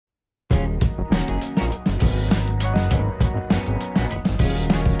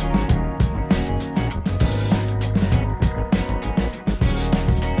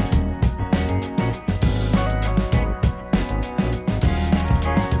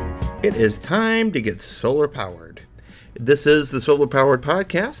It is time to get solar powered. This is the Solar Powered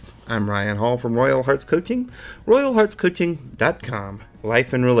Podcast. I'm Ryan Hall from Royal Hearts Coaching, royalheartscoaching.com,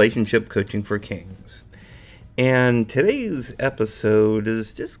 life and relationship coaching for kings. And today's episode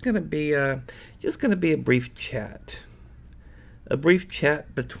is just going to be a brief chat. A brief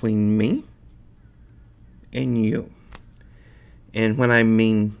chat between me and you. And when I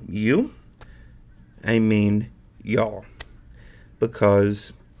mean you, I mean y'all.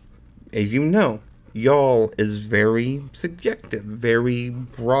 Because, as you know, y'all is very subjective, very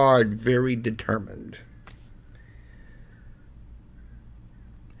broad, very determined.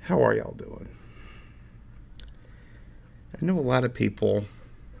 How are y'all doing? I know a lot of people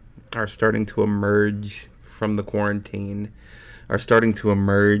are starting to emerge from the quarantine, are starting to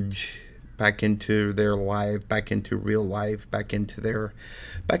emerge back into their life, back into real life, back into their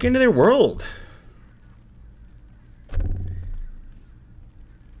world.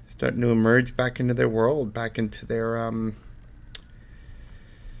 Starting to emerge back into their world, back into their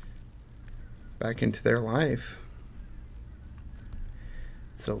life.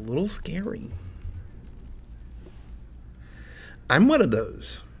 It's a little scary. I'm one of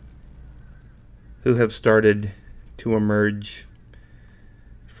those who have started to emerge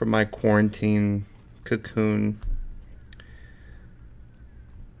from my quarantine cocoon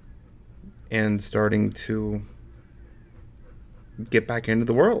and starting to get back into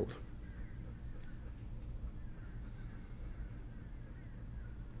the world.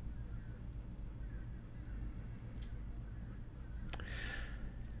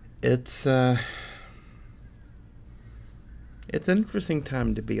 It's an interesting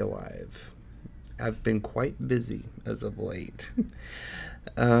time to be alive. I've been quite busy as of late.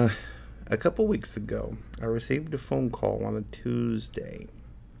 A couple weeks ago, I received a phone call on a Tuesday.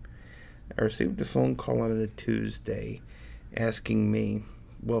 Asking me,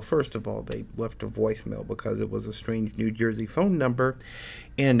 well, first of all, they left a voicemail because it was a strange New Jersey phone number,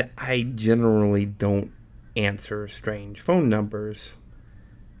 and I generally don't answer strange phone numbers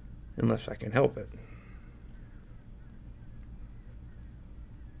unless I can help it.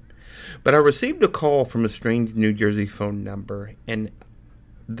 But I received a call from a strange New Jersey phone number, and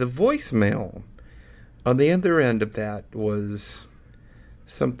the voicemail on the other end of that was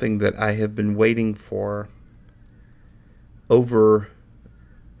something that I have been waiting for I've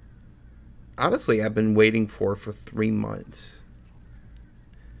been waiting for 3 months.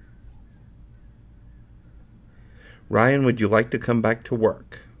 Ryan, would you like to come back to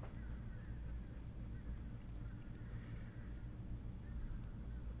work?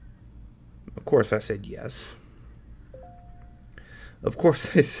 Of course I said yes. Because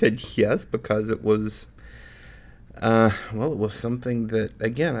it was it was something that,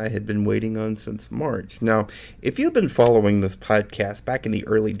 again, I had been waiting on since March. Now, if you've been following this podcast back in the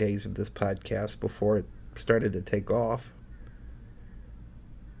early days of this podcast before it started to take off,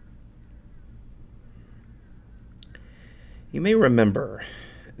 you may remember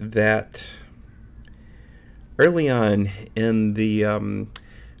that early on during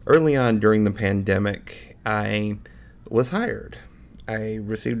the pandemic, I was hired. I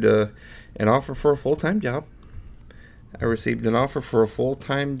received an offer for a full-time job.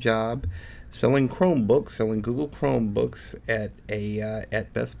 Selling Google Chromebooks at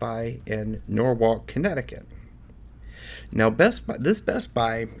Best Buy in Norwalk, Connecticut. Now, this Best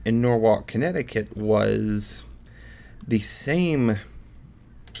Buy in Norwalk, Connecticut was the same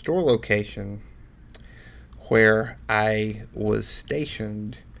store location where I was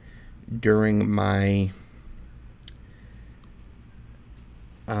stationed during my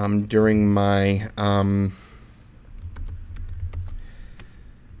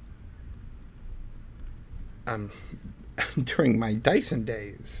during my Dyson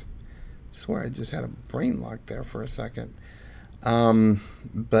days. I swear I just had a brain lock there for a second.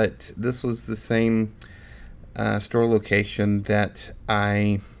 But this was the same store location that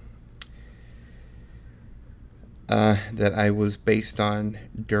I was based on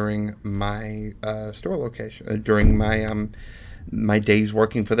during my store location, during my days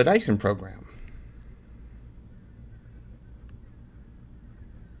working for the Dyson program.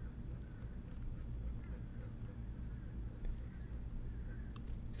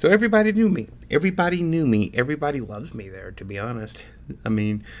 So everybody knew me. Everybody loves me there, to be honest.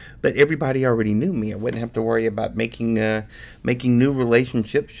 But everybody already knew me. I wouldn't have to worry about making new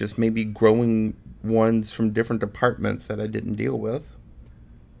relationships, just maybe growing ones from different departments that I didn't deal with.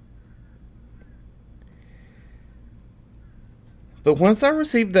 But once I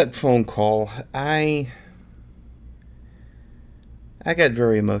received that phone call, I got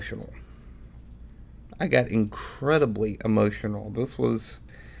very emotional. I got incredibly emotional. This was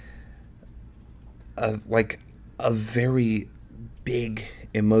like a very big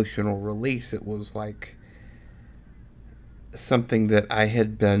emotional release. It was like something that I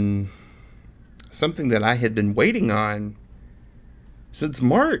had been waiting on since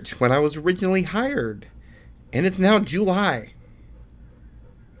March when I was originally hired, and it's now July.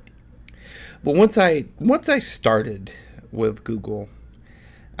 But once I started with Google,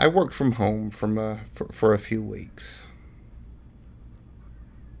 I worked from home for a few weeks,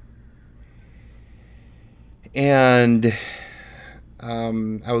 and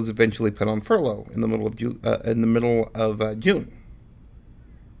I was eventually put on furlough in the middle of June.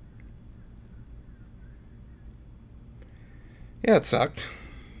 Yeah, it sucked.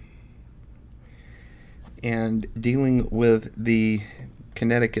 And dealing with the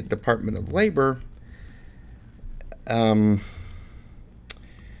Connecticut Department of Labor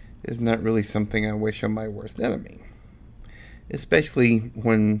is not really something I wish on my worst enemy, especially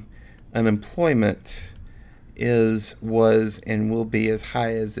when unemployment was, and will be as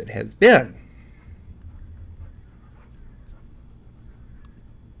high as it has been.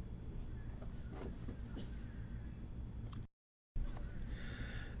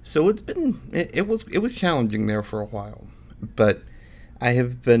 So it was challenging there for a while, but I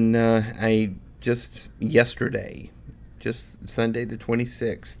have been I just yesterday, just Sunday the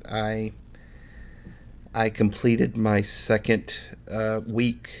 26th, I completed my second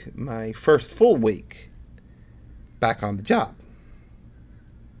week, my first full week back on the job.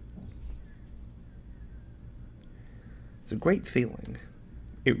 It's a great feeling.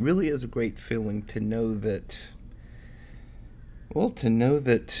 It really is a great feeling to know that,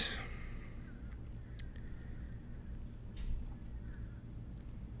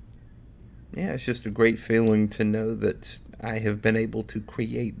 yeah, it's just a great feeling to know that I have been able to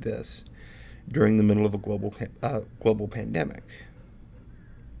create this during the middle of a global pandemic.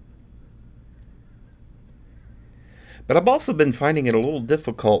 But I've also been finding it a little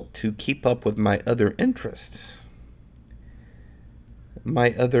difficult to keep up with my other interests,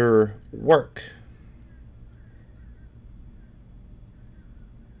 my other work.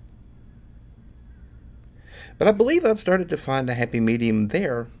 But I believe I've started to find a happy medium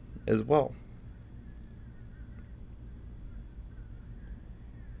there as well.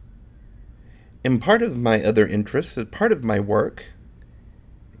 And part of my other interests, part of my work,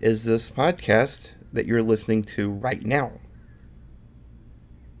 is this podcast that you're listening to right now.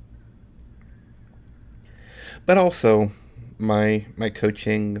 But also my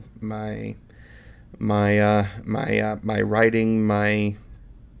coaching, my writing, my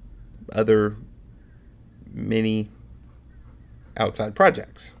other many outside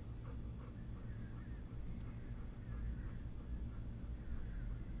projects.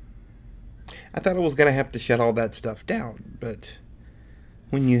 I thought I was going to have to shut all that stuff down, but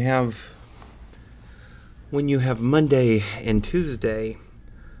when you have Monday and Tuesday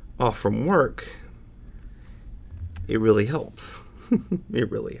off from work, it really helps. It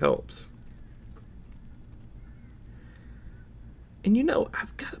really helps. And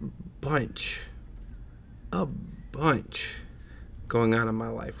I've got a bunch going on in my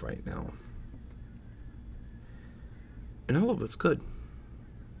life right now. And all of it's good.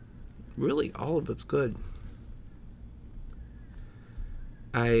 Really, all of it's good.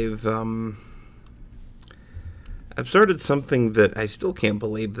 I've started something that I still can't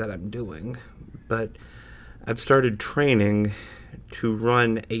believe that I'm doing, but I've started training to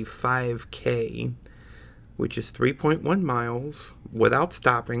run a 5K, which is 3.1 miles without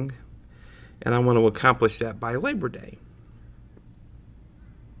stopping, and I want to accomplish that by Labor Day.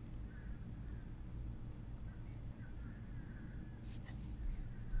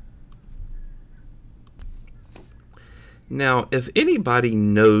 Now, if anybody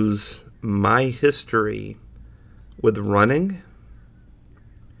knows my history with running,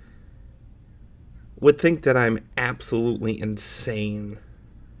 would think that I'm absolutely insane,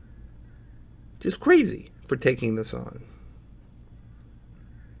 just crazy for taking this on.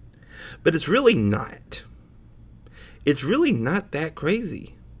 But it's really not. It's really not that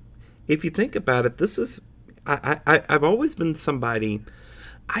crazy. If you think about it, I've always been somebody,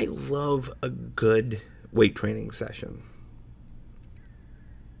 I love a good weight training session.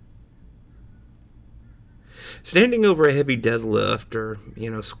 Standing over a heavy deadlift or,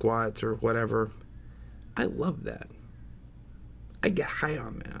 squats or whatever, I love that. I get high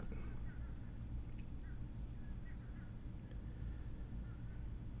on that.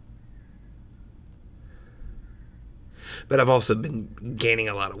 But I've also been gaining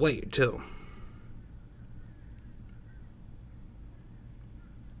a lot of weight, too.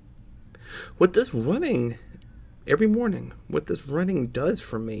 What this running every morning, what this running does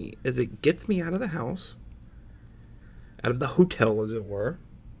for me is it gets me out of the house, out of the hotel, as it were.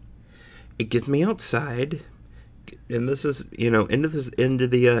 It gets me outside, and this is, into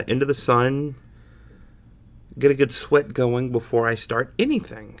the sun. Get a good sweat going before I start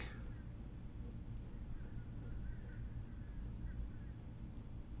anything.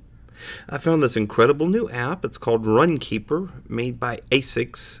 I found this incredible new app. It's called Runkeeper, made by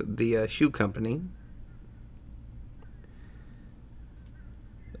Asics, the shoe company.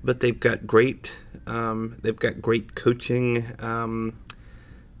 But they've got great coaching,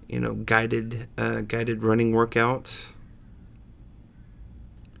 guided running workouts.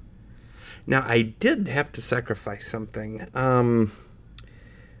 Now, I did have to sacrifice something. About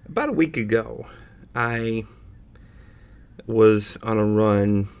a week ago, I was on a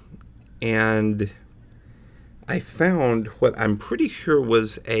run, and I found what I'm pretty sure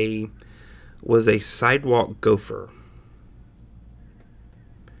was a sidewalk gopher.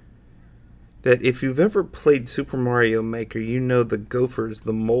 That if you've ever played Super Mario Maker, you know the gophers,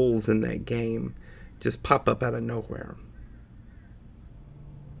 the moles in that game, just pop up out of nowhere.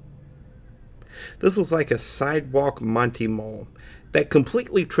 This was like a sidewalk Monty mole that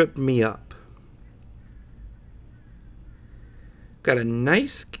completely tripped me up. Got a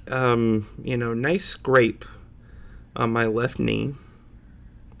nice, nice scrape on my left knee.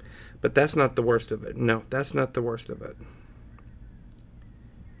 But that's not the worst of it. No, that's not the worst of it.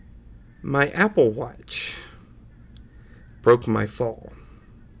 My Apple Watch broke my fall.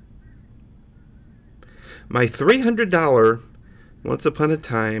 My $300 once upon a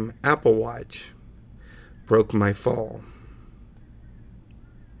time Apple Watch broke my fall.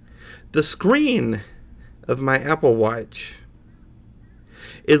 The screen of my Apple Watch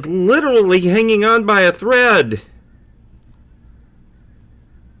is literally hanging on by a thread.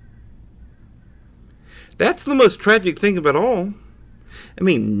 That's the most tragic thing of it all. I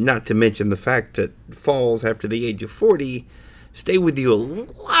mean, not to mention the fact that falls after the age of 40 stay with you a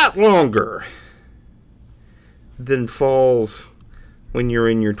lot longer than falls when you're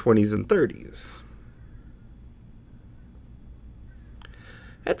in your 20s and 30s.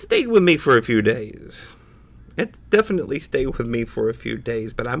 That stayed with me for a few days. It definitely stayed with me for a few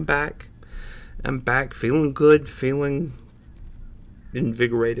days, but I'm back. I'm back, feeling good, feeling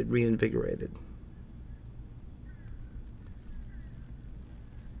reinvigorated.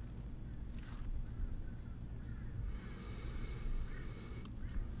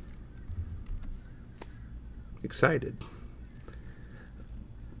 Excited.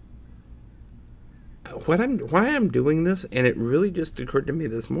 Why I'm doing this, and it really just occurred to me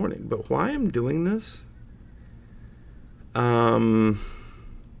this morning, but why I'm doing this, why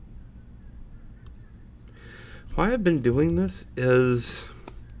I've been doing this is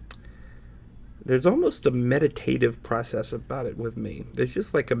there's almost a meditative process about it with me. There's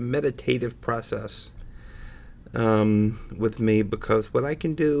just like a meditative process with me, because what I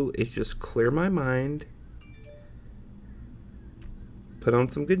can do is just clear my mind, put on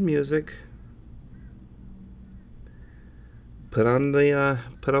some good music, put on the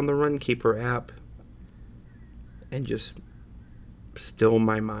Runkeeper app, and just still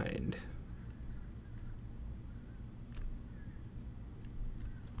my mind.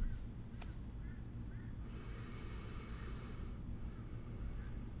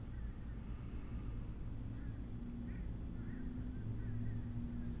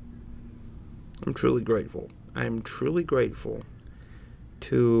 I'm truly grateful. I am truly grateful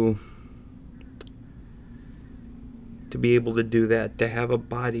to be able to do that, to have a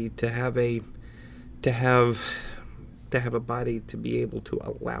body, to have a body to be able to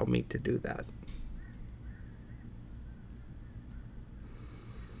allow me to do that.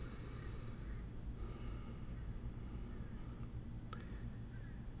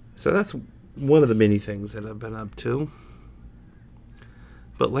 So that's one of the many things that I've been up to.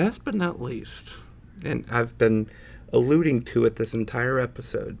 But last but not least, and I've been alluding to it this entire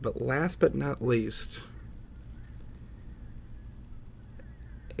episode, but last but not least,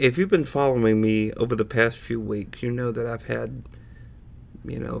 if you've been following me over the past few weeks, you know that I've had,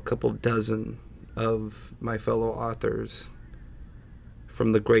 a couple dozen of my fellow authors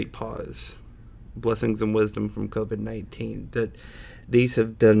from the Great Pause, Blessings and Wisdom from COVID-19, that these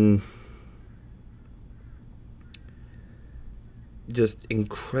have been just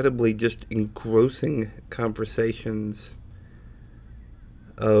incredibly, just engrossing conversations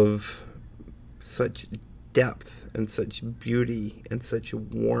of such depth and such beauty and such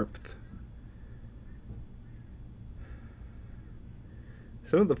warmth.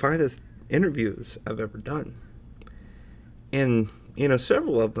 Some of the finest interviews I've ever done. And,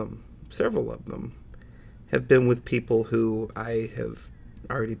 several of them have been with people who I have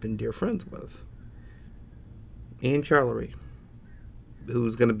already been dear friends with. Ian Charlery,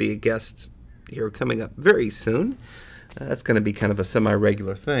 who's going to be a guest here coming up very soon. That's going to be kind of a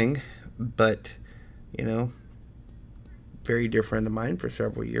semi-regular thing, but, you know, very dear friend of mine for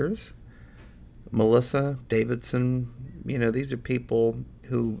several years. Melissa Davidson, you know, these are people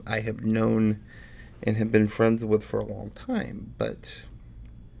who I have known and have been friends with for a long time,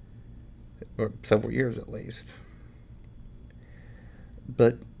 or several years at least.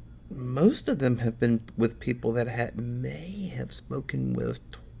 But most of them have been with people that I may have spoken with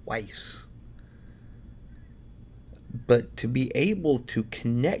twice. But to be able to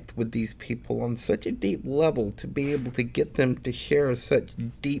connect with these people on such a deep level, to be able to get them to share such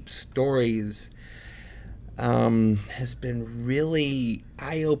deep stories, has been really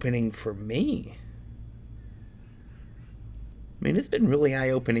eye-opening for me. I mean, it's been really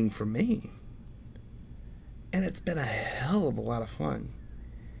eye-opening for me. And it's been a hell of a lot of fun.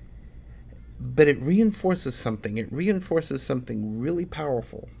 But it reinforces something. It reinforces something really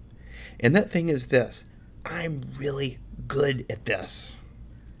powerful. And that thing is this. I'm really good at this.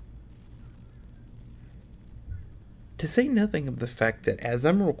 To say nothing of the fact that as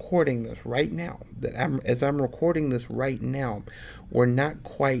I'm recording this right now, we're not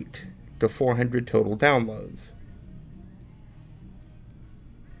quite to 400 total downloads.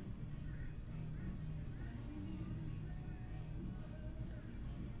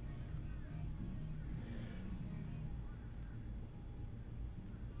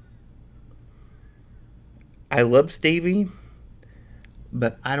 I love Stevie,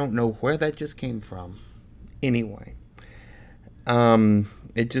 but I don't know where that just came from. Anyway,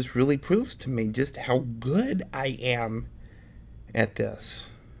 it just really proves to me just how good I am at this.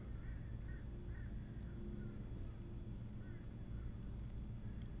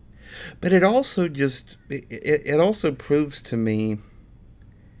 But it also proves to me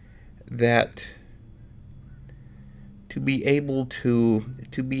that to be able to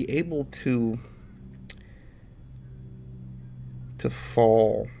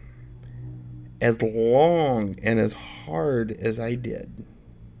fall as long and as hard as I did,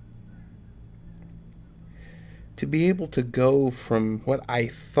 to be able to go from what I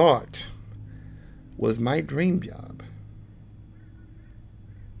thought was my dream job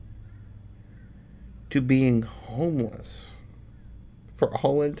to being homeless for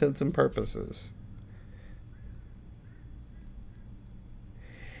all intents and purposes,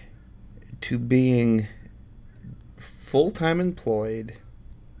 to being full-time employed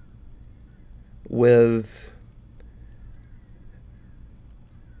with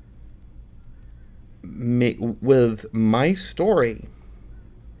my story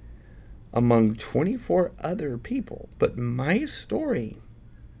among 24 other people, but my story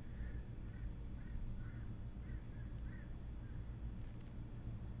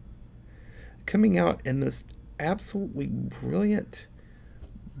coming out in this absolutely brilliant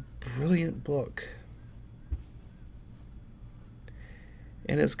book.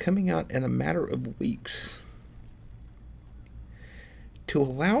 And it's coming out in a matter of weeks, to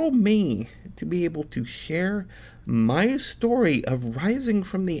allow me to be able to share my story of rising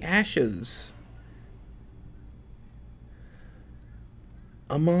from the ashes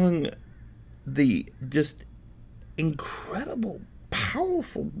among the just incredible,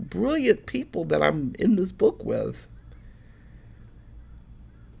 powerful, brilliant people that I'm in this book with.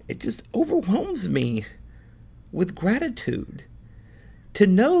 It just overwhelms me with gratitude to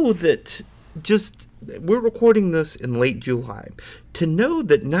know that we're recording this in late July, to know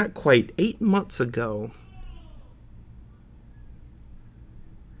that not quite 8 months ago,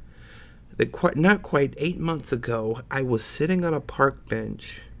 I was sitting on a park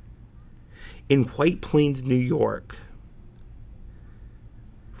bench in White Plains, New York,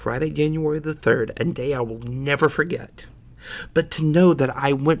 Friday, January the 3rd, a day I will never forget. But to know that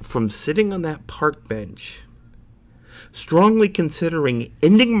I went from sitting on that park bench, strongly considering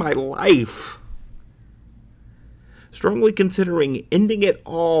ending my life, strongly considering ending it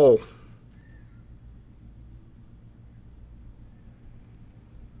all,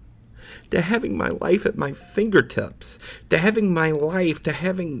 to having my life at my fingertips, to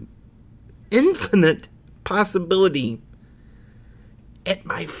having infinite possibility at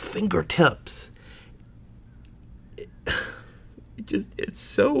my fingertips. It's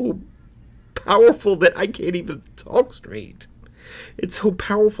so powerful that I can't even talk straight. It's so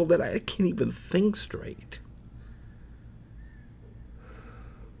powerful that I can't even think straight.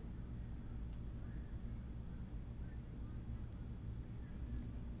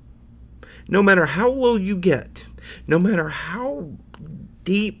 No matter how low you get, no matter how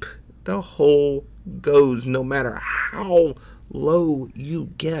deep the hole goes no matter how low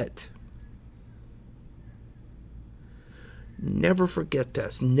you get. Never forget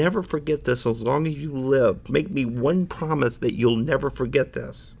this. Never forget this as long as you live. Make me one promise that you'll never forget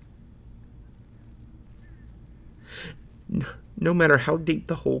this. No matter how deep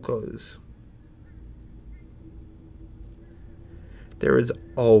the hole goes, there is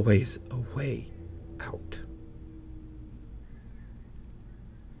always a way out.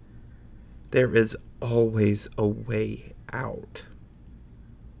 There is always a way out.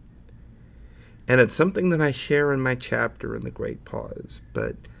 And it's something that I share in my chapter in The Great Pause,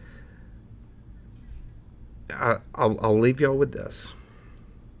 but I'll leave y'all with this.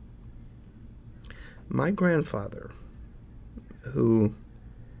 My grandfather, who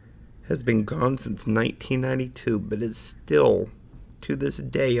has been gone since 1992, but is still, to this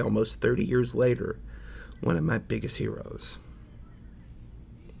day, almost 30 years later, one of my biggest heroes.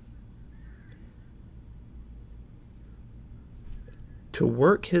 To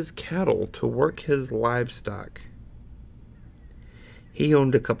work his cattle, to work his livestock, he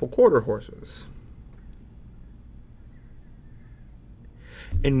owned a couple quarter horses.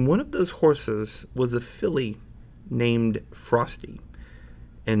 And one of those horses was a filly named Frosty.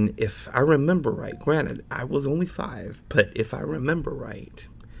 And if I remember right, granted, I was only 5, but if I remember right,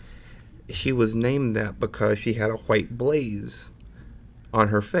 she was named that because she had a white blaze on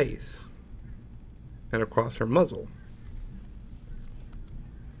her face and across her muzzle.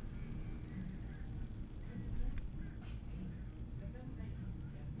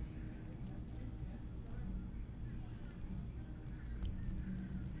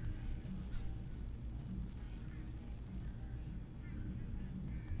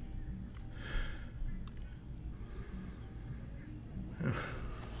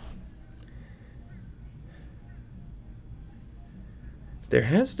 There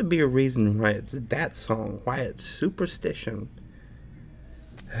has to be a reason why it's that song, why it's Superstition.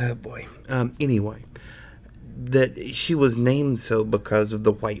 Oh boy. Anyway, that she was named so because of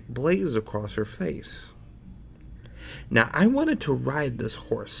the white blaze across her face. Now, I wanted to ride this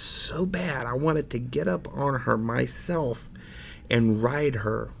horse so bad. I wanted to get up on her myself and ride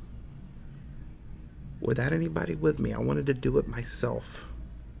her without anybody with me. I wanted to do it myself.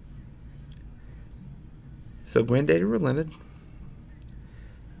 So Granddaddy relented.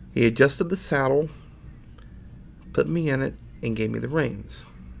 He adjusted the saddle, put me in it, and gave me the reins.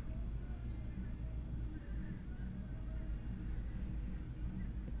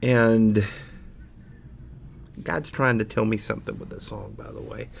 And God's trying to tell me something with this song, by the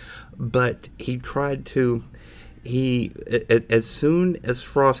way. But he tried to, as soon as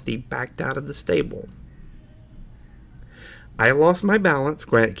Frosty backed out of the stable, I lost my balance.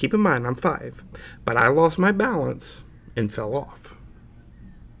 Granted, keep in mind, I'm 5. But I lost my balance and fell off.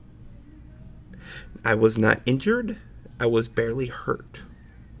 I was not injured. I was barely hurt.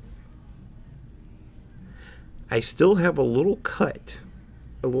 I still have a little cut,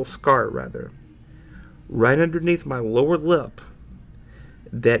 a little scar rather, right underneath my lower lip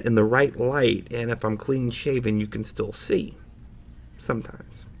that in the right light, and if I'm clean shaven, you can still see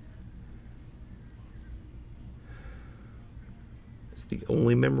sometimes. It's the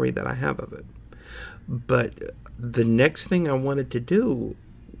only memory that I have of it. But the next thing I wanted to do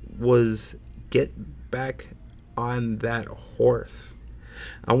was get back on that horse.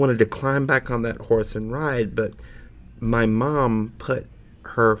 I wanted to climb back on that horse and ride, but my mom put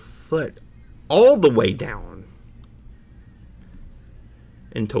her foot all the way down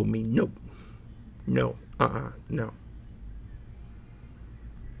and told me, nope, no, no.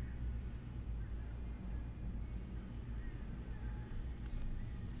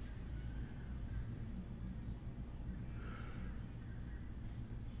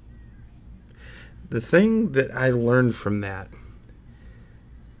 The thing that I learned from that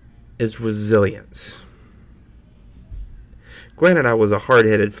is resilience. Granted, I was a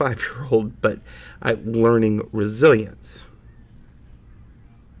hard-headed 5-year-old, but I'm learning resilience.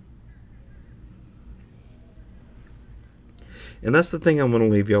 And that's the thing I'm going to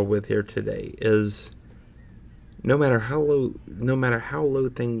leave y'all with here today is no matter how low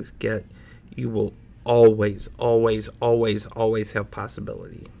things get, you will always have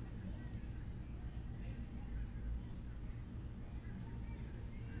possibility.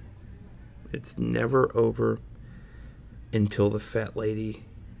 It's never over until the fat lady...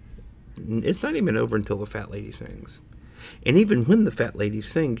 It's not even over until the fat lady sings. And even when the fat lady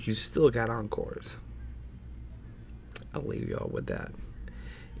sings, you still got encores. I'll leave y'all with that.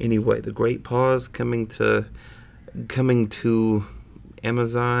 Anyway, The Great Pause coming to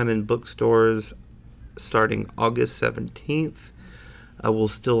Amazon and bookstores starting August 17th. I will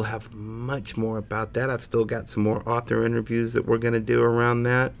still have much more about that. I've still got some more author interviews that we're going to do around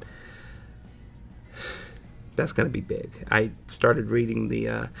that. That's going to be big. I started reading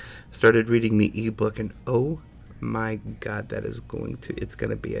the ebook, and oh my God, it's going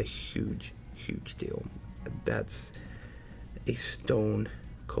to be a huge, huge deal. That's a stone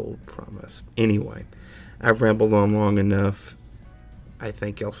cold promise. Anyway, I've rambled on long enough. I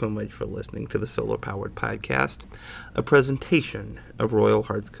thank y'all so much for listening to the Solar Powered Podcast, a presentation of Royal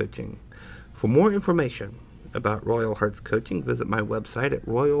Hearts Coaching. For more information about Royal Hearts Coaching, visit my website at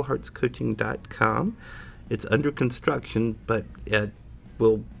royalheartscoaching.com. It's under construction, but it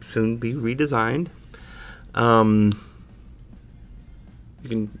will soon be redesigned. You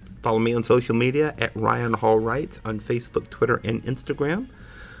can follow me on social media at Ryan Hall Writes on Facebook, Twitter, and Instagram.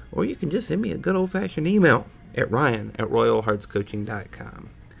 Or you can just send me a good old-fashioned email at ryan@royalheartscoaching.com.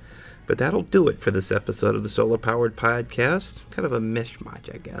 But that'll do it for this episode of the Solar Powered Podcast. Kind of a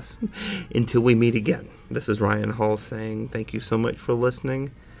mishmash, I guess. Until we meet again. This is Ryan Hall saying thank you so much for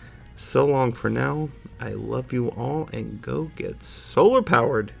listening. So long for now. I love you all, and go get solar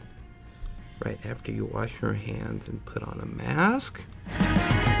powered right after you wash your hands and put on a mask.